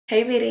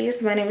Hey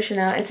beauties, my name is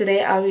Chanel and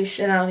today I'll be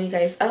showing you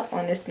guys up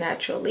on this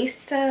natural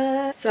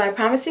Lisa. So I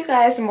promised you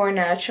guys more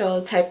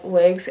natural type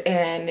wigs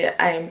and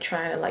I'm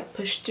trying to like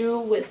push through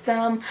with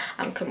them.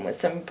 I'm coming with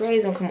some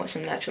braids, I'm coming with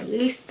some natural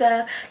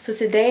Lisa. So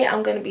today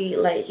I'm going to be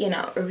like,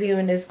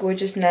 reviewing this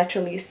gorgeous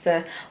natural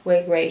Lisa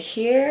wig right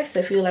here. So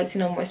if you'd like to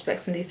know more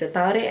specs and details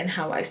about it and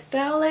how I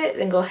style it,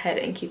 then go ahead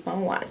and keep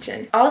on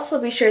watching.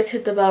 Also be sure to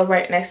hit the bell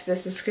right next to the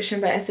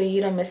subscription button so you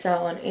don't miss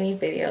out on any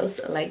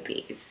videos like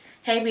these.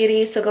 Hey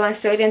beauties, so going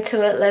straight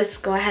into it, let's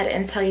go ahead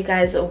and tell you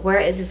guys where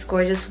is this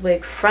gorgeous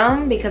wig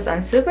from because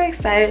I'm super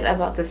excited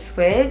about this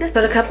wig.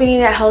 So the company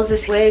that holds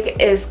this wig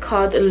is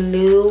called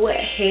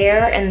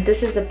Luhair and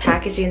this is the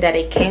packaging that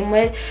it came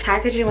with.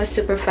 Packaging was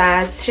super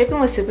fast, shipping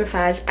was super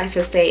fast, I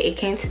should say. It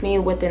came to me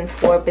within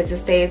 4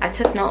 business days. I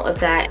took note of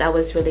that. That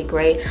was really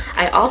great.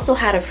 I also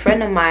had a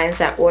friend of mine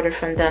that ordered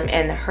from them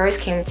and hers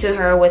came to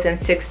her within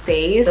 6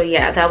 days. So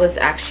yeah, that was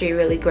actually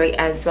really great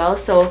as well.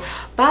 So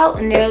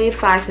about nearly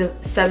 5 to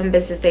 7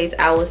 business days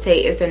I would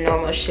say is the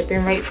normal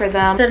shipping rate for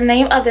them. So the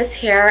name of this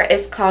hair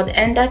is called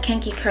Inda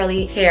Kinky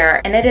curly hair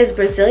and it is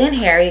Brazilian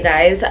hair, you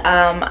guys.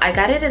 I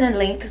got it in a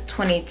length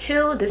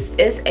 22. This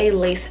is a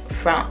lace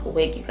front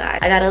wig, you guys.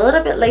 I got a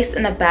little bit lace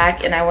in the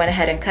back and I went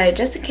ahead and cut it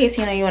just in case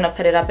you want to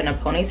put it up in a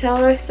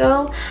ponytail or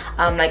so,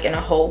 like in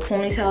a whole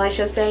ponytail I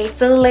should say.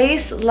 So the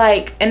lace,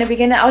 like in the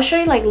beginning I'll show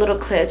you like little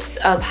clips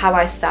of how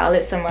I style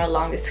it somewhere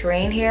along the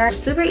screen here.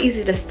 Super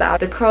easy to style.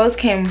 The curls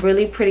came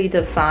really pretty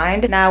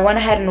defined. Now I went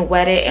ahead and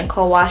wet it and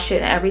co-wash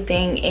it and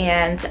everything,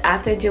 and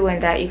after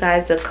doing that, you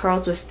guys, the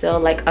curls were still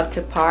like up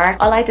to par.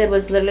 All I did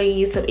was literally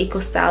use some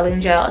eco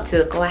styling gel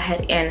to go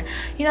ahead and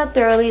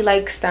thoroughly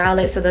like style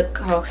it so the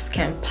curls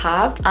can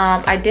pop.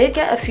 I did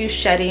get a few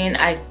shedding,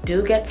 I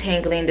do get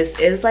tangling. This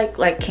is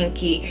like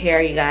kinky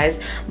hair, you guys,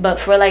 but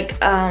for like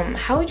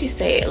how would you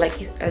say it,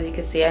 like as you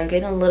can see I'm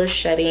getting a little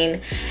shedding.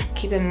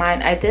 Keep in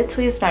mind I did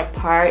tweeze my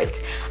parts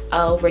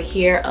over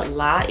here a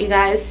lot, you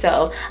guys,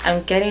 so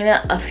I'm getting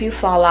a few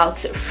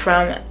fallouts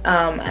from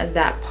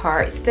that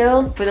part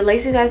still. For the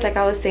lace, you guys, like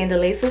I was saying, the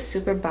lace was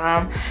super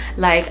bomb.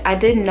 Like I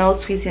did no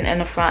tweezing in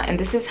the front and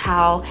this is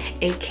how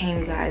it came,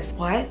 you guys.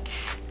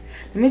 What?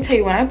 Let me tell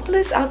you, when I pulled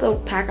this out the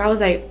pack I was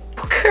like,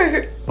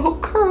 okay.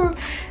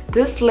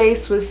 This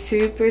lace was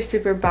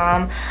super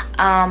bomb.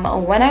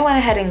 When I went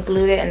ahead and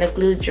glued it and the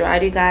glue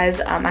dried, you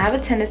guys, I have a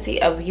tendency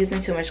of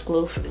using too much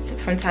glue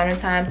from time to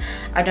time.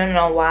 I don't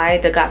know why.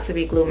 The got to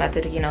be glue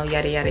method,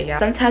 yada yada.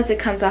 Sometimes it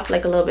comes off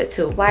like a little bit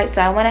too white,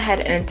 so I went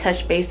ahead and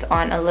touched base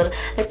on a little,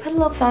 like put a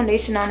little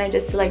foundation on it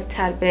just to like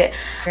tad bit.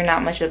 You're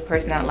not much of a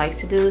person that likes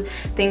to do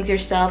things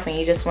yourself and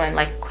you just want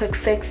like a quick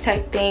fix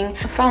type thing.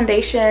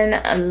 Foundation,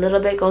 a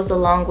little bit goes a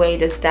long way.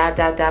 Just dab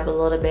a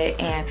little bit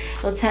and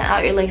it'll tint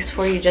out your lace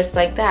for you just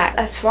like that.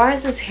 As far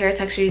as this hair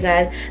texture, you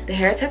guys, the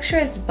hair texture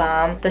is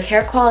bomb. The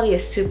hair quality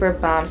is super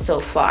bomb so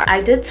far. I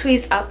did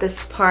tweeze out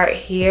this part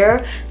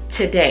here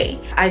today.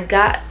 I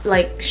got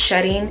like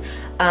shedding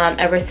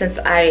ever since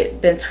I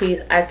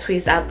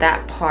tweezed out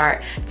that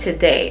part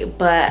today,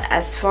 but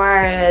as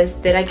far as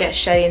did I get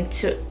shedding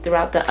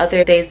throughout the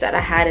other days that I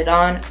had it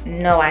on,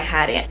 no I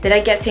hadn't. Did I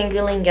get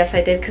tingling? Yes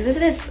I did, because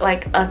it is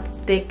like a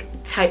thick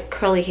type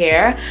curly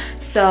hair,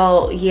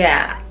 so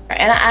yeah.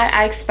 And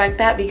I expect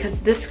that because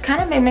this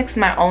kind of mimics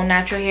my own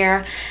natural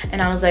hair,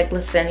 and I was like,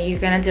 listen,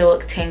 you're gonna deal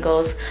with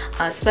tangles,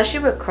 especially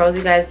with curls,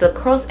 you guys. The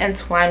curls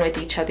entwine with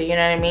each other, you know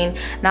what I mean?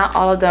 Not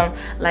all of them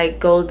like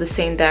go the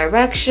same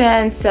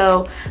direction,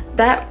 so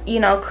that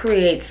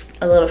creates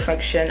a little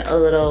friction, a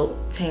little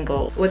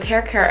tangle. With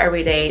hair care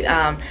every day,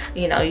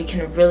 you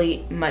can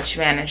really much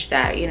manage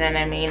that, you know what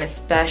I mean?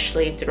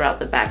 Especially throughout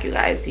the back, you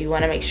guys. You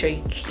want to make sure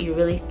you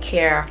really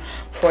care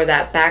for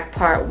that back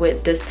part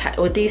with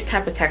these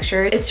type of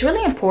textures. It's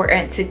really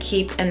important to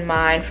keep in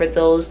mind for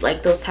those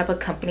type of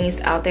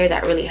companies out there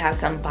that really have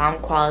some bomb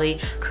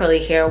quality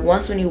curly hair.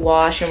 Once when you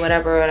wash and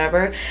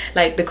whatever,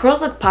 like the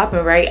curls look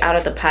popping right out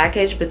of the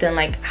package, but then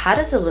like how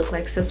does it look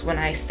like, sis, when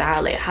I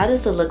style it? How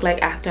does it look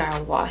like after I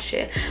wash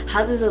it?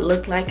 How does it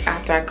look like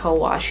after I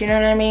co-wash? You know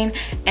what I mean?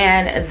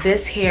 And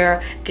this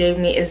hair gave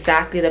me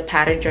exactly the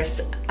pattern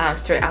just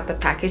straight out the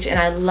package, and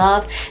I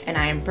love and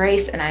I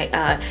embrace and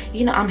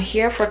I'm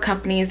here for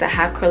companies that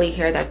have curly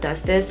hair that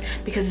does this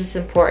because it's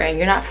important.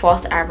 You're not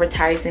false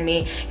advertising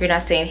me. You're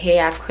not saying, hey,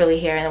 I have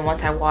curly hair and then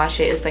once I wash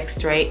it it's like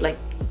straight, like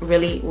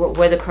really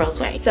where the curls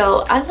went.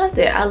 So I loved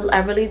it. I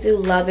really do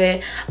love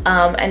it.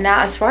 And now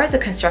as far as the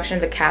construction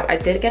of the cap, I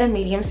did get a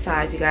medium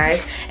size, you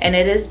guys, and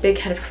it is big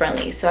head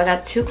friendly. So I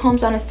got 2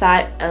 combs on the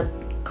side, a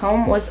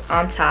comb was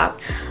on top,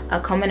 a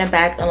comb in the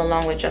back, and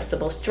along with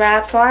adjustable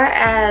straps. As far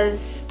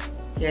as,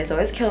 you guys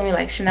always kill me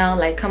like, Chanel,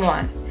 like come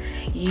on,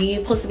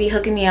 you supposed to be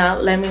hooking me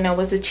up, let me know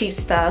what's the cheap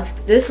stuff.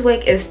 This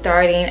wig is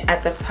starting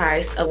at the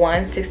price of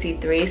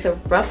 $163, so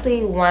roughly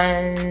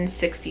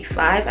 $165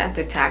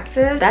 after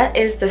taxes. That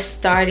is the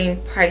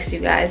starting price, you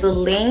guys. The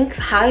length,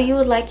 how you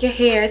would like your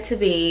hair to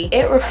be,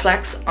 it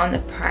reflects on the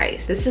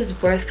price. This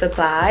is worth the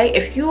buy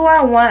if you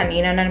are one,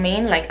 you know what I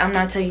mean? Like I'm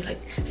not telling you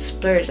like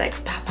splurge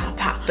like pow pow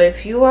pow. But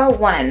if you are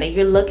one that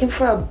you're looking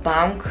for a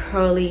bomb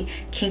curly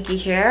kinky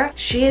hair,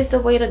 she is the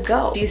way to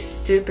go. She's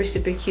super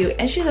cute,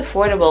 and she's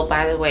affordable,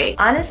 by the way.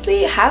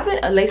 Honestly, having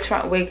a lace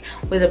front wig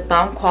with a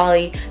bomb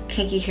quality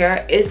kinky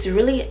hair is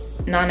really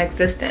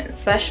non-existent,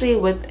 especially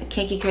with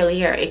kinky curly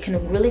hair. It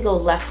can really go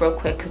left real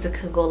quick because it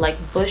could go like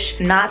bush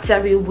knots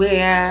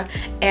everywhere,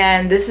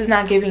 and this is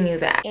not giving you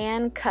that.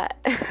 And cut.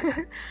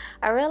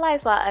 I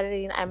realized while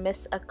editing I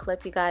missed a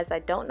clip, you guys. I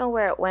don't know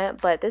where it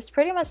went, but this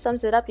pretty much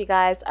sums it up, you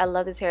guys. I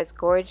love this hair. It's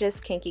gorgeous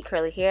kinky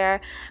curly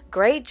hair.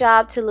 Great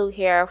job to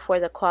Luhair for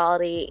the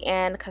quality,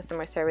 and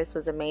customer service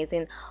was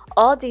amazing.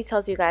 All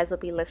details, you guys, will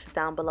be listed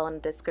down below in the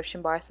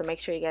description bar, so make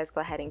sure you guys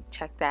go ahead and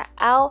check that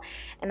out,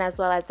 and as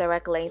well as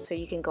direct links so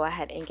you can go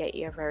ahead and get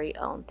your very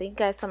own. Thank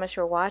you guys so much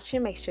for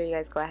watching. Make sure you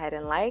guys go ahead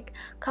and like,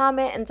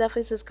 comment, and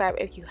definitely subscribe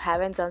if you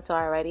haven't done so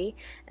already.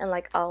 And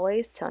like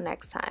always, till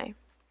next time.